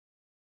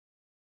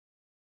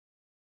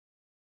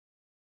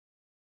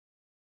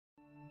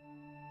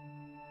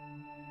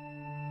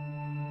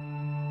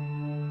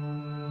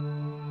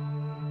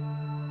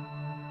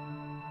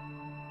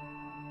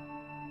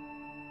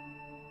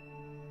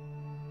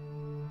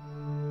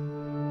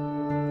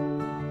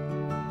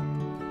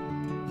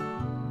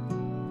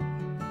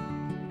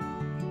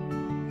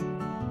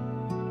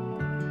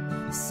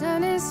The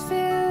sun is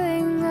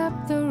filling up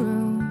the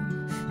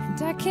room, and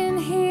I can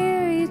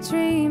hear you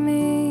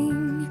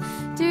dreaming.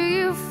 Do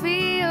you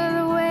feel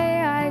the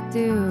way I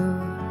do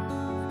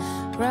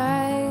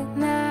right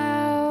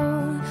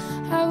now?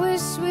 I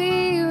wish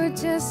we would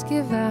just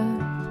give up,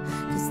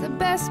 'cause the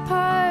best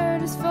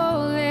part is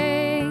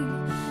falling.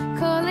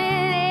 Call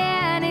it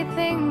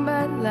anything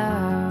but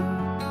love.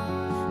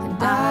 And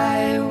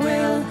I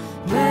will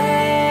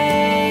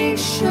make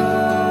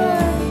sure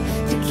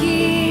to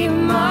keep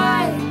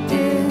my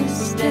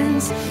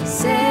distance.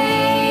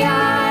 Say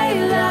I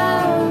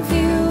love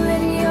you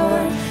and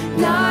you're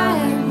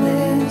not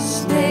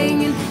listening.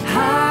 And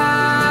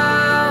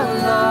how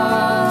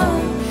long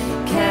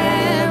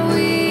can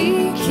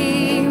we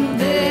keep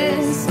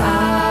this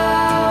up?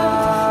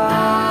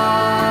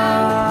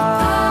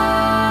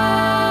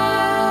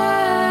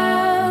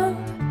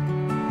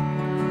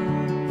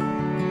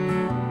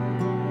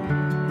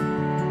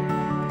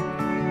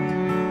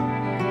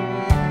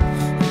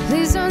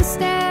 Please don't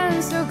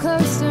stand so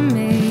close to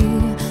me.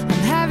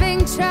 I'm having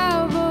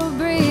trouble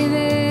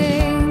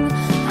breathing.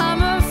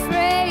 I'm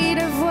afraid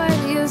of what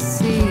you'll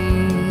see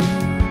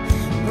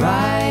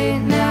right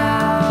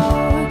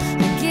now.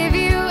 I give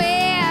you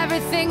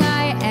everything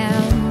I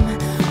am,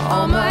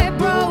 all my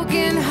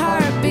broken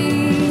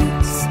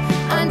heartbeats,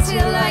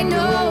 until I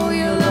know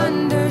you'll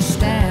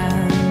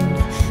understand.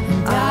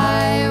 And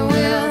I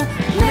will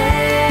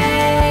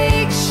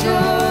make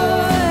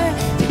sure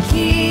to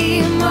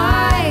keep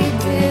my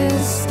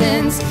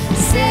distance.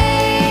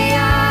 Say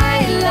I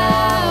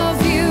love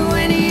you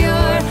and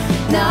you're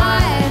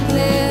not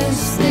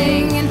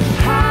listening. And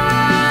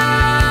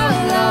how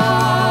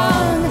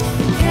long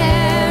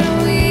can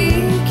we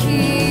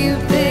keep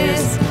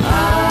this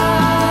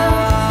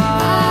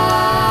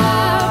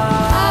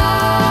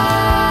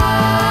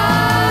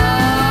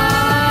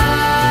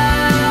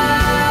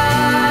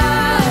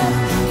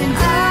And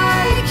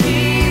I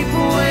keep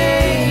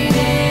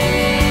waiting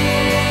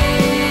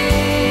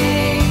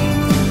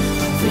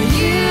for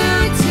you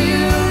to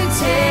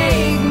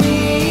take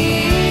me.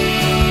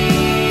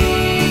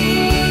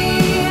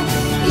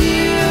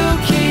 You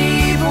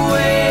keep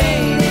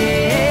waiting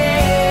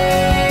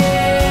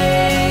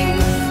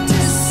to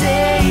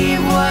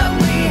save what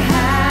we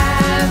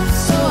have,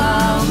 so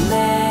I'll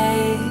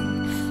make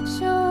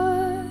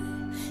sure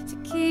to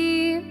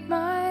keep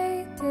my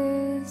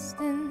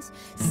distance.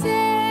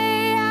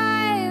 Say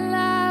I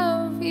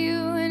love you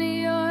and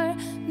you're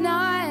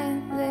not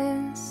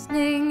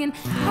listening. And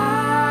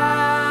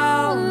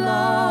how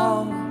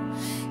long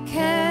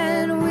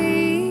can we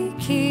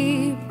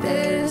keep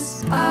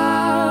this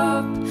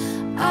up,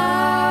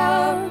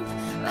 up,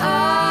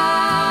 up?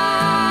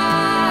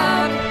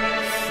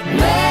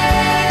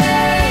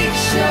 Make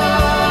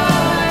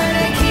sure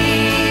to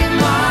keep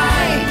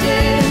my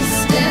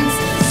distance.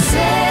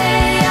 Say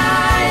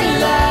I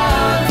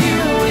love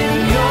you and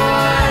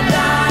you're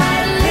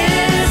not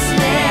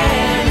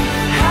listening.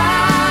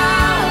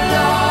 How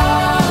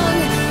long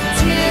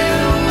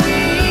till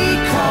we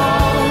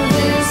call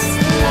this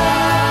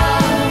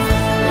love,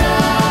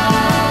 love,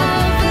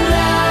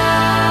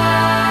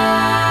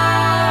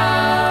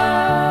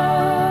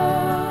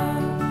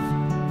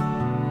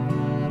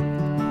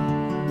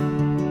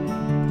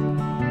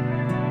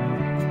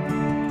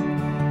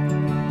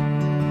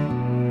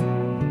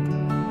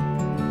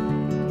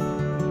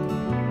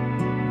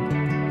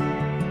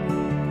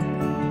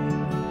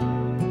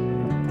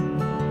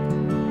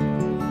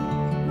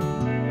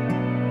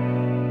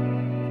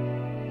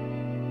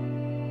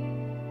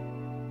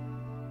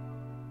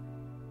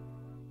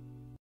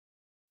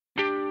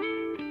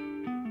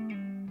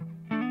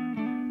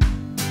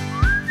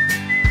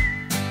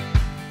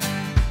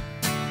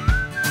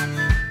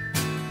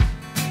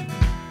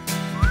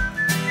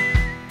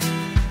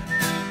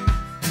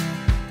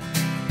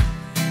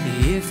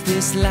 If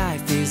this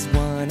life is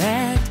one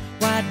act,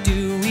 why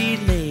do we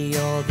lay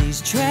all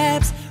these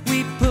traps?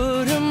 We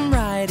put them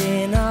right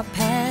in our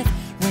path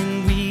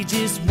when we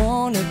just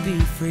wanna be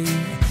free.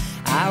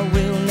 I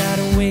will not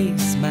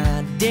waste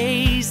my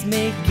days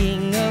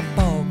making up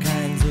all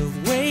kinds of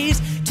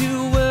ways to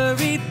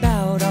worry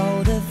about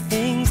all the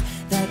things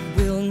that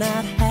will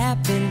not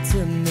happen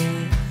to me.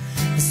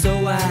 So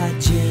I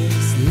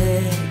just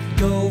let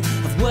go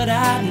of what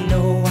I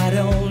know I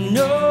don't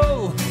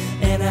know,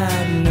 and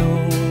I know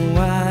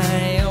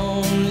I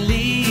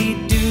only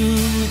do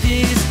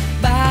this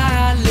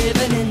by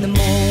living in the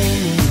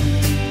moment,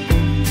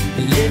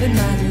 living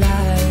my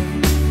life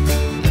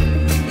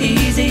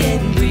easy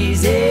and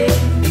breezy,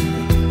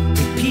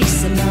 with peace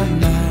in my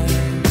mind,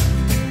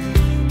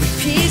 with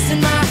peace in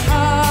my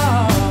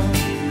heart,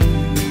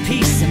 with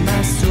peace in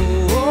my soul.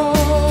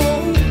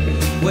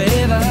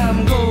 Wherever I'm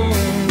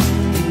going,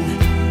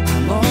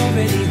 I'm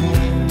already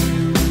home,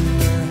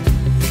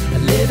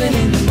 living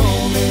in the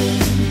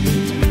moment.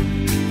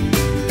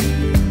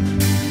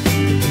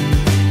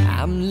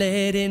 I'm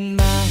letting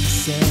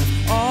myself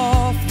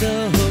off the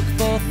hook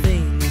for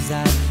things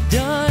I've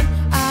done.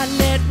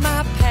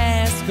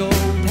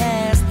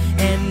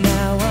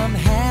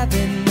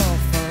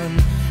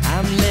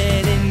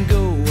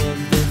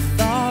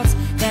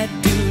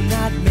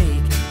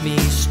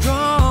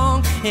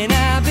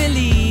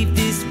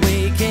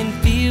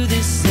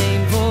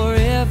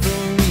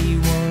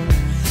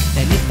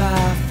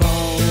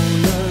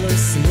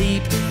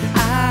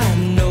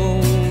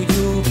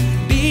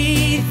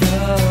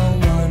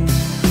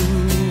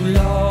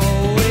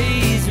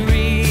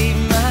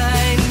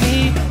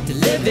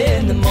 5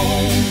 in the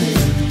morning.